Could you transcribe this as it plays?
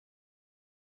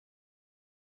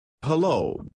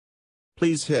Hello.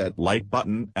 Please hit like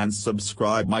button and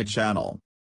subscribe my channel.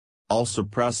 Also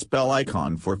press bell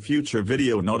icon for future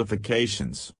video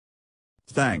notifications.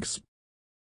 Thanks.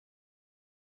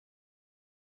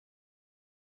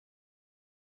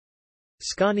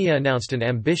 Scania announced an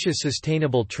ambitious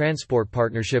sustainable transport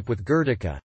partnership with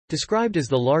Girteka, described as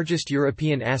the largest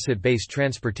European asset-based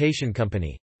transportation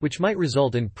company, which might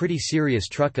result in pretty serious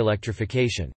truck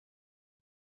electrification.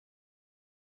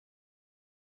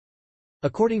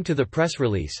 According to the press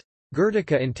release,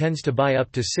 Girteka intends to buy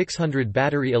up to 600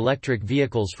 battery electric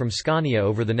vehicles from Scania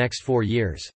over the next 4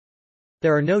 years.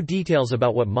 There are no details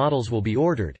about what models will be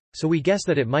ordered, so we guess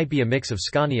that it might be a mix of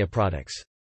Scania products.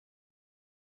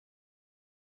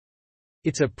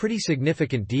 It's a pretty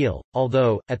significant deal,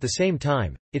 although, at the same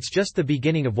time, it's just the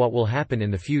beginning of what will happen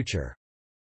in the future.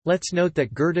 Let's note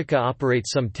that Girteka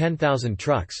operates some 10,000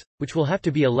 trucks, which will have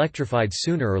to be electrified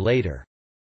sooner or later.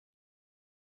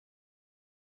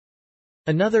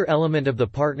 Another element of the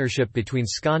partnership between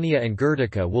Scania and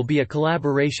Girteka will be a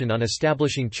collaboration on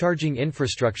establishing charging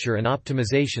infrastructure and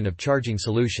optimization of charging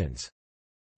solutions.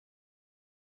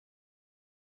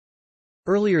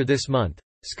 Earlier this month,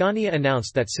 Scania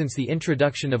announced that since the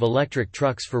introduction of electric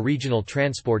trucks for regional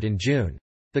transport in June,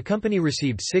 the company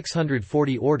received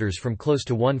 640 orders from close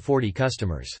to 140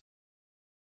 customers.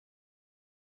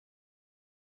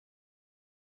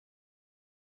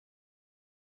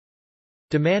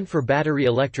 Demand for battery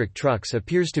electric trucks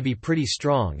appears to be pretty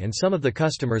strong, and some of the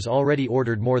customers already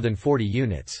ordered more than 40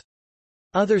 units.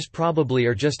 Others probably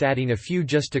are just adding a few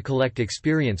just to collect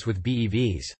experience with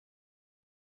BEVs.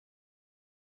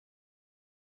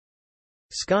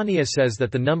 Scania says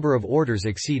that the number of orders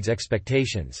exceeds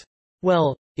expectations.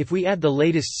 Well, if we add the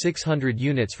latest 600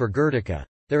 units for Girteka,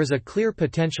 there is a clear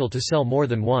potential to sell more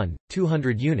than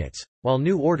 200 units, while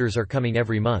new orders are coming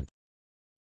every month.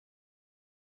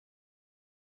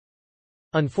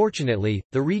 Unfortunately,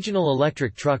 the regional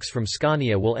electric trucks from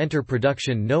Scania will enter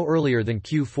production no earlier than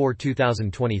Q4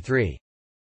 2023.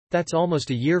 That's almost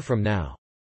a year from now.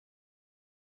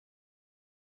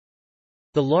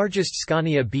 The largest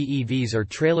Scania BEVs are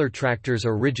trailer tractors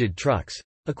or rigid trucks,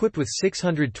 equipped with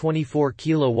 624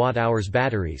 kWh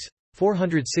batteries,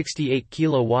 468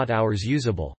 kWh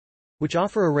usable, which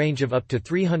offer a range of up to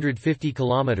 350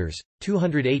 km,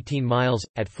 218 miles,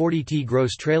 at 40 t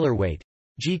gross trailer weight,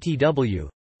 GTW,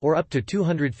 or up to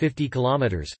 250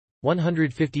 km,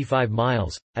 155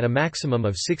 miles, at a maximum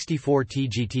of 64 t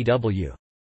GTW.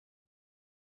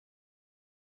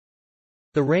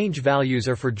 The range values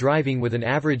are for driving with an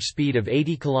average speed of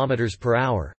 80 km per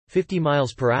hour, 50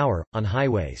 miles per hour, on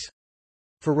highways.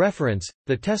 For reference,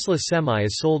 the Tesla Semi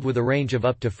is sold with a range of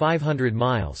up to 500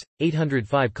 miles,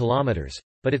 805 km,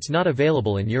 but it's not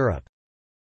available in Europe.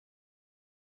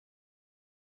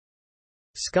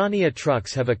 Scania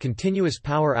trucks have a continuous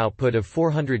power output of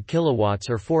 400 kilowatts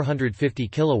or 450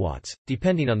 kilowatts,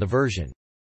 depending on the version.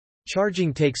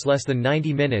 Charging takes less than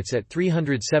 90 minutes at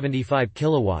 375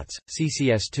 kilowatts,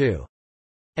 CCS2.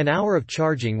 An hour of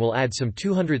charging will add some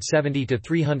 270 to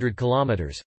 300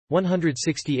 kilometers,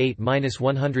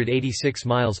 168–186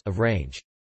 miles of range.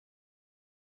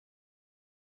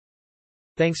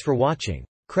 Thanks for watching.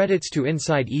 Credits to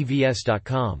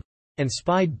InsideEVs.com and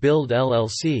Spied Build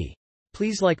LLC.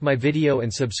 Please like my video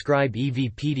and subscribe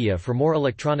EVPedia for more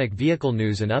electronic vehicle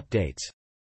news and updates.